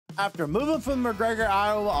After moving from McGregor,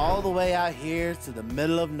 Iowa, all the way out here to the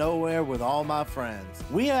middle of nowhere with all my friends,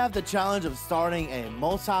 we have the challenge of starting a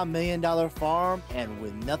multi-million-dollar farm, and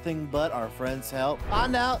with nothing but our friends' help,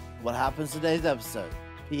 find out what happens in today's episode.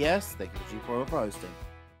 P.S. Thank you, G4, for hosting.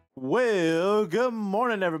 Well, good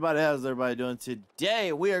morning, everybody. How's everybody doing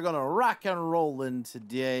today? We are going to rock and roll in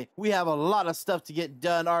today. We have a lot of stuff to get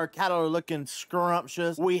done. Our cattle are looking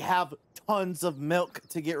scrumptious. We have tons of milk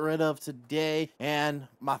to get rid of today. And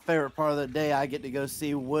my favorite part of the day, I get to go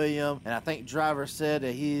see William. And I think driver said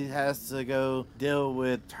that he has to go deal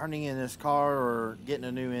with turning in his car or getting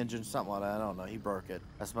a new engine, something like that. I don't know. He broke it.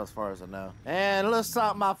 That's about as far as I know. And let's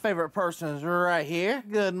talk. My favorite person is right here.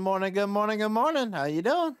 Good morning, good morning, good morning. How you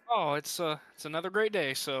doing? Oh, it's another great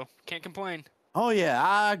day, so can't complain. Oh yeah,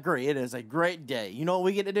 I agree. It is a great day. You know what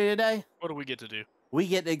we get to do today? What do we get to do? We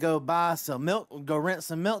get to go buy some milk, go rent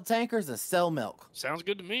some milk tankers and sell milk. Sounds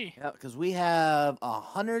good to me. Yeah, because we have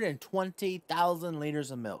 120,000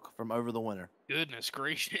 liters of milk from over the winter. Goodness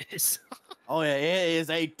gracious. Oh yeah, it is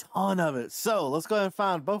a ton of it. So let's go ahead and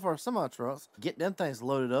find both our semi trucks, get them things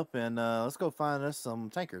loaded up, and let's go find us some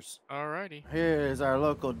tankers. Alrighty. Here is our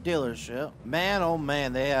local dealership. Man, oh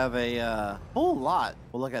man, they have a full lot.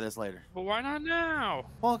 We'll look at this later. But why not now?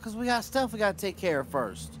 Well, because we got stuff we got to take care of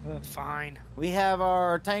first. Fine. We have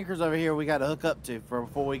our tankers over here we got to hook up to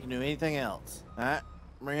before we can do anything else. All right,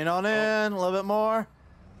 bring it on in a little bit more.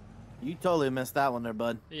 You totally missed that one there,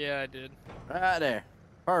 bud. Yeah, I did. Right there.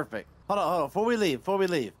 Perfect. Hold on. Before we leave, can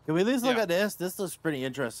we at least look at this? This looks pretty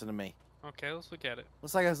interesting to me. Okay, let's look at it.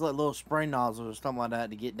 Looks like it's like little spray nozzles or something like that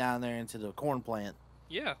to get down there into the corn plant.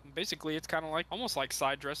 Yeah, basically it's kind of like, almost like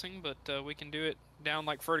side dressing, but we can do it down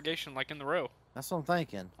like fertigation, like in the row. That's what I'm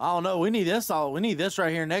thinking. I don't know. We need this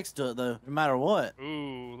right here next to it, though, no matter what.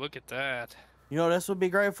 Ooh, look at that. You know what this would be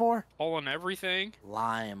great for? All in everything.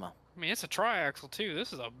 Lime. I mean, it's a triaxle, too.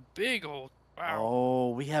 This is a big old... Wow. Oh,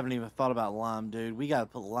 we haven't even thought about lime, dude. We got to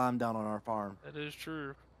put lime down on our farm. That is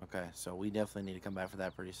true. Okay, so we definitely need to come back for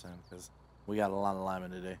that pretty soon because we got a lot of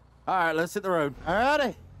liming to do. All right, let's hit the road. All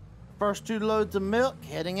righty. First 2 loads of milk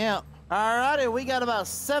heading out. All righty, we got about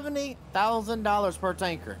 $70,000 per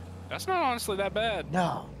tanker. That's not honestly that bad.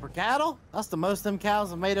 No, for cattle, that's the most them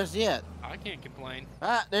cows have made us yet. I can't complain. All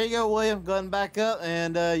right, there you go, William. Go ahead and back up,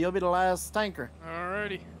 and you'll be the last tanker.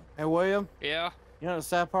 Alrighty. Hey, William. Yeah? You know what the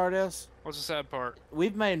sad part is? What's the sad part?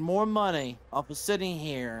 We've made more money off of sitting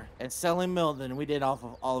here and selling milk than we did off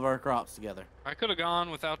of all of our crops together. I could have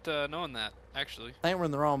gone without knowing that, actually. I think we're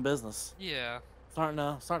in the wrong business. Yeah. Starting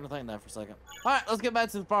to think that for a second. All right, let's get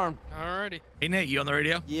back to the farm. Alrighty. Hey, Nate, you on the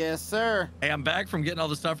radio? Yes, sir. Hey, I'm back from getting all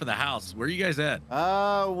the stuff for the house. Where are you guys at?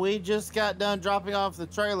 We just got done dropping off the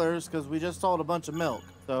trailers because we just sold a bunch of milk.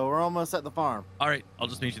 So we're almost at the farm. All right, I'll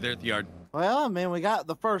just meet you there at the yard. Well, I mean, we got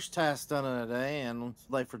the first task done in a day, and it's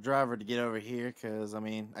late for driver to get over here because, I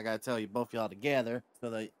mean, I got to tell you, both y'all together, so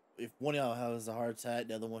that if one of y'all has a heart attack,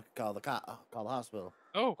 the other one can call the hospital.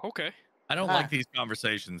 Oh, okay. I don't like these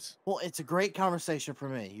conversations. Well, it's a great conversation for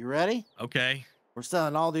me. You ready? Okay. We're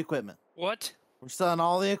selling all the equipment. What? We're selling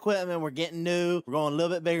all the equipment. We're getting new. We're going a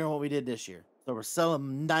little bit bigger than what we did this year. So we're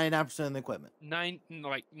selling 99% of the equipment.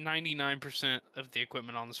 99% of the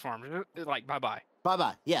equipment on this farm. Like, bye-bye.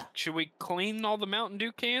 Bye-bye. Yeah. Should we clean all the Mountain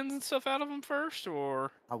Dew cans and stuff out of them first,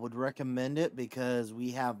 or? I would recommend it because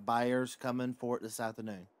we have buyers coming for it this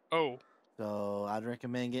afternoon. Oh. So I'd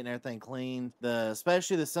recommend getting everything cleaned,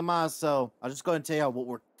 especially the semis. So I'll just go ahead and tell you what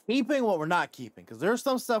we're keeping, what we're not keeping, because there's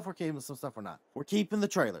some stuff we're keeping, some stuff we're not. We're keeping the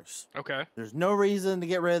trailers. Okay. There's no reason to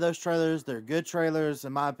get rid of those trailers. They're good trailers,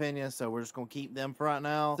 in my opinion, so we're just going to keep them for right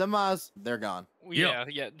now. Semis, they're gone. Yeah.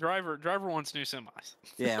 Driver wants new semis.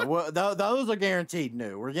 Yeah, well, those are guaranteed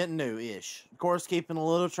new. We're getting new-ish. Of course, keeping a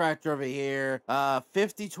little tractor over here.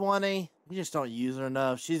 5020. You just don't use her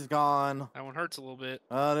enough. She's gone. That one hurts a little bit.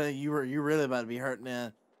 You really about to be hurting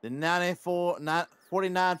then. The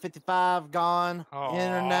 4955 gone. Aww.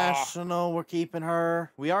 International, we're keeping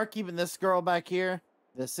her. We are keeping this girl back here,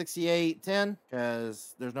 the 6810,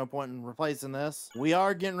 because there's no point in replacing this. We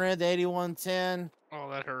are getting rid of the 8110. Oh,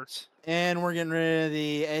 that hurts. And we're getting rid of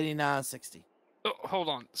the 8960. Oh, hold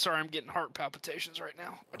on. Sorry, I'm getting heart palpitations right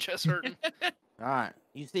now. My chest's hurting. All right.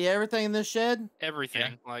 You see everything in this shed?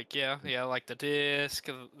 Everything. Yeah. Like, yeah, like the disc,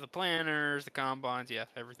 the planters, the combines, yeah,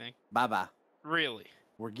 everything. Bye-bye. Really?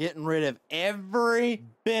 We're getting rid of every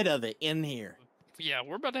bit of it in here. Yeah,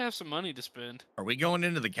 we're about to have some money to spend. Are we going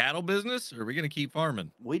into the cattle business, or are we going to keep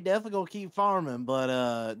farming? We definitely gonna keep farming, but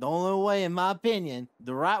the only way, in my opinion,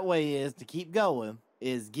 the right way is to keep going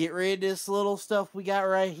is get rid of this little stuff we got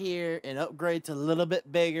right here and upgrade to a little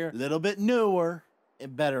bit bigger, a little bit newer,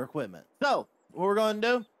 and better equipment. So, what we're gonna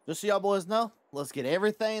do, just so y'all boys know, Let's get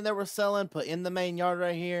everything that we're selling put in the main yard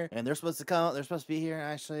right here. And they're supposed to be here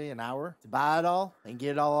actually an hour to buy it all and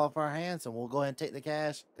get it all off our hands. And we'll go ahead and take the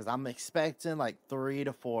cash because I'm expecting like 300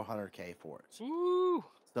 to 400K for it. Woo!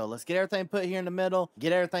 So let's get everything put here in the middle,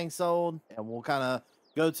 get everything sold, and we'll kind of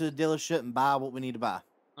go to the dealership and buy what we need to buy.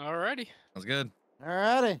 Alrighty. Sounds good.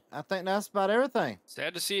 Alrighty, I think that's about everything.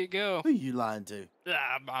 Sad to see it go. Who you lying to?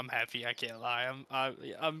 I'm happy. I can't lie.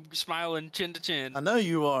 I'm smiling chin to chin. I know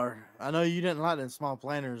you are. I know you didn't like them small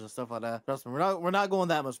planners and stuff like that. Trust me, we're not going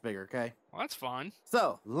that much bigger, okay? Well, that's fine.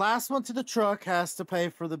 So, last one to the truck has to pay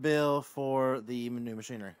for the bill for the new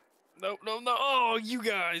machinery. No. Oh, you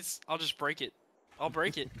guys. I'll just break it. I'll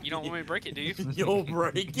break it. You don't want me to break it, do you? You'll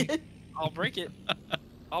break it? I'll break it.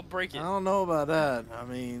 I'll break I it. don't know about that. I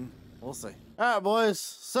mean, we'll see. All right, boys.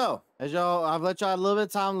 So, as I've let y'all have a little bit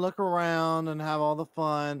of time to look around and have all the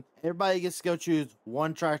fun. Everybody gets to go choose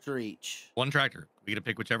one tractor each. One tractor. We get to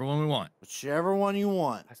pick whichever one we want. Whichever one you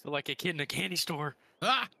want. I feel like a kid in a candy store.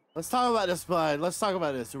 Ah! Let's talk about this, bud. Let's talk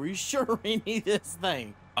about this. Are you sure we need this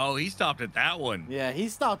thing? Oh, he stopped at that one. Yeah, he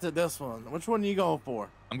stopped at this one. Which one are you going for?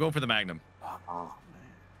 I'm going for the Magnum. Oh,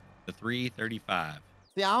 man. The 335.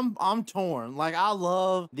 See, I'm torn. Like, I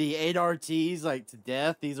love the 8RTs like to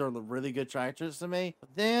death. These are really good tractors to me. But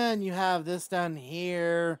then you have this down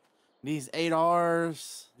here, these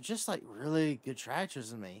 8Rs, just like really good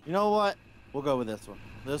tractors to me. You know what? We'll go with this one.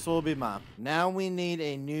 This will be mine. Now we need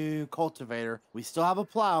a new cultivator. We still have a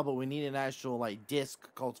plow, but we need an actual like disc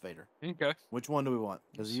cultivator. Okay. Which one do we want?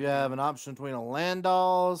 Because you have an option between a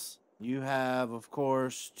Landals. You have, of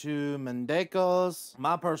course, two Mendecos.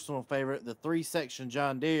 My personal favorite, the 3-section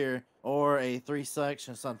John Deere or a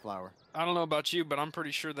 3-section Sunflower. I don't know about you, but I'm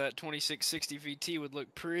pretty sure that 2660 VT would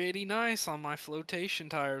look pretty nice on my flotation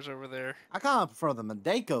tires over there. I kind of prefer the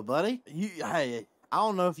Mendeco, buddy. Hey, I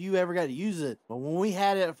don't know if you ever got to use it, but when we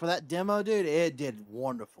had it for that demo, dude, it did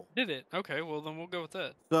wonderful. Did it? Okay, well then we'll go with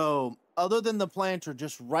that. So, other than the planter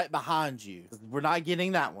just right behind you, we're not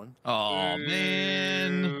getting that one. Oh,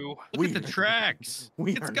 man. Ooh. Look at the tracks.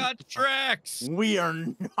 It's got tracks. We are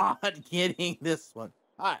not getting this one.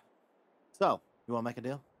 All right. So, you want to make a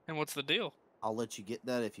deal? And what's the deal? I'll let you get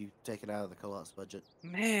that if you take it out of the co-op's budget.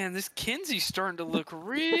 Man, this Kenzie's starting to look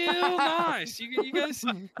real nice. You guys,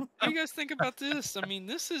 what do you guys think about this? I mean,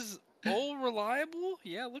 this is old reliable.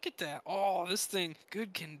 Yeah, look at that. Oh, this thing,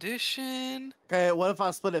 good condition. Okay, what if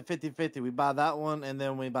I split it 50-50? We buy that one and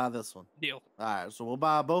then we buy this one. Deal. All right, so we'll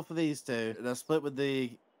buy both of these two. That's split with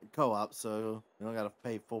the co-op, so you don't got to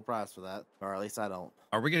pay full price for that. Or at least I don't.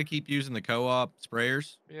 Are we going to keep using the co-op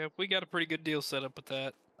sprayers? Yeah, we got a pretty good deal set up with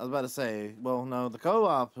that. I was about to say, well, no, the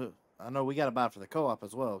co-op, I know we got to buy it for the co-op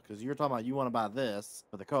as well, because you're talking about you want to buy this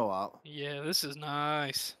for the co-op. Yeah, this is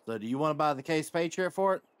nice. So do you want to buy the Case Patriot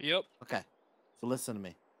for it? Yep. Okay, so listen to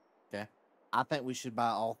me, okay? I think we should buy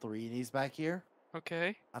all three of these back here.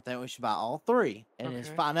 Okay. I think we should buy all three and just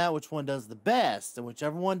Okay. find out which one does the best. And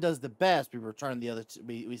whichever one does the best, we return the other two,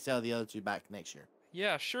 we sell the other two back next year.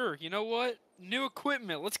 Yeah, sure. You know what? New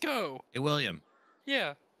equipment. Let's go. Hey, William,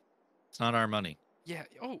 Yeah. it's not our money. Yeah.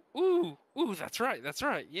 Oh, ooh, that's right. That's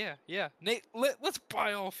right. Yeah, yeah. Nate, let's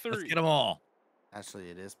buy all three. Let's get them all. Actually,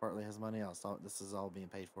 it is partly his money. This is all being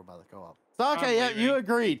paid for by the co-op. So, okay, yeah, leaving. you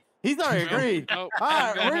agreed. He's already agreed. Nope, All I'm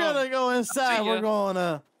right, going we're home. going to go inside. See ya. We're going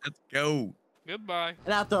to... Let's go. Goodbye.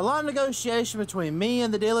 And after a long negotiation between me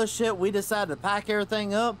and the dealership, we decided to pack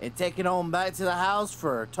everything up and take it on back to the house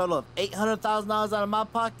for a total of $800,000 out of my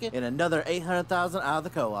pocket and another $800,000 out of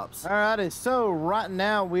the co-ops. Alrighty, so right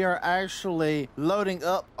now we are actually loading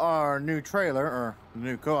up our new trailer, or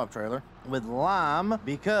new co-op trailer, with lime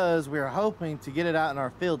because we are hoping to get it out in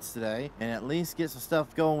our fields today and at least get some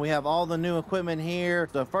stuff going. We have all the new equipment here.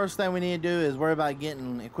 So the first thing we need to do is worry about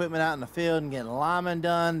getting equipment out in the field and getting liming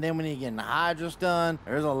done. Then we need to get the hydrous done.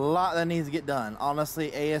 There's a lot that needs to get done,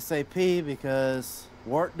 honestly, ASAP, because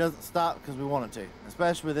work doesn't stop because we want it to,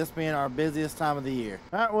 especially with this being our busiest time of the year.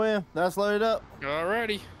 All right, Will, that's loaded up.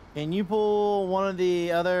 Alrighty. Can you pull one of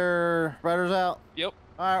the other spreaders out? Yep.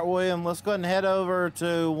 All right, William, let's go ahead and head over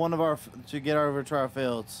to get over to our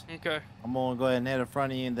fields. Okay. I'm gonna go ahead and head in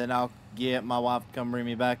front of you, and then I'll get my wife to come bring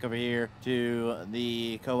me back over here to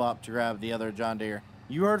the co-op to grab the other John Deere.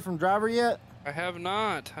 You heard from Driver yet? I have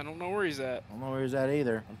not. I don't know where he's at. I don't know where he's at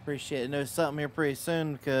either. I appreciate it. There's something here pretty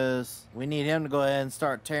soon because we need him to go ahead and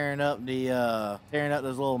start tearing up those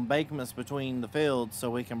little embankments between the fields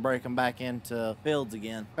so we can break them back into fields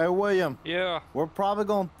again. Hey, William. Yeah. We're probably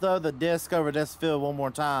going to throw the disc over this field one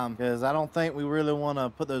more time because I don't think we really want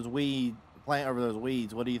to put plant over those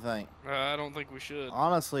weeds. What do you think? I don't think we should.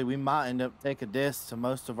 Honestly, we might end up taking a disc to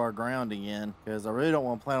most of our ground again because I really don't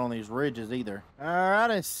want to plant on these ridges either.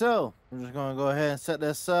 Alrighty, so We're just gonna go ahead and set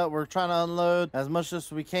this up. We're trying to unload as much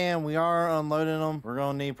as we can. We are unloading them. We're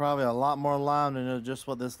gonna need probably a lot more lime than just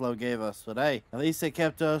what this load gave us. But hey, at least it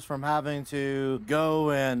kept us from having to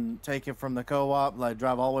go and take it from the co-op, like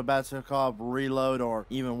drive all the way back to the co-op, reload, or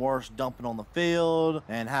even worse, dump it on the field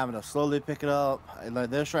and having to slowly pick it up. Like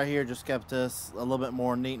this right here just kept us a little bit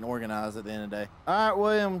more neat and organized at the end of the day. All right,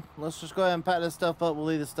 William, let's just go ahead and pack this stuff up. We'll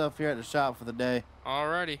leave the stuff here at the shop for the day.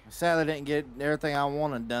 Alrighty. Sadly, didn't get everything I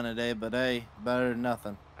wanted done today, but hey, better than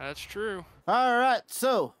nothing. That's true. All right,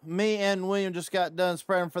 so me and William just got done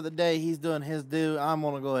spreading for the day. He's doing his due. I'm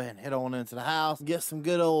gonna go ahead and head on into the house, get some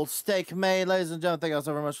good old steak made. Ladies and gentlemen, thank you all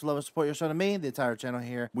so very much for love and support you're showing to me, the entire channel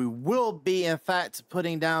here. We will be, in fact,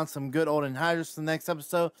 putting down some good old anhydrous in the next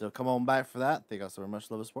episode, so come on back for that. Thank you all so very much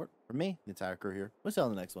for love and support from me, the entire crew here. We'll see you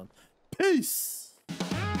on the next one. Peace.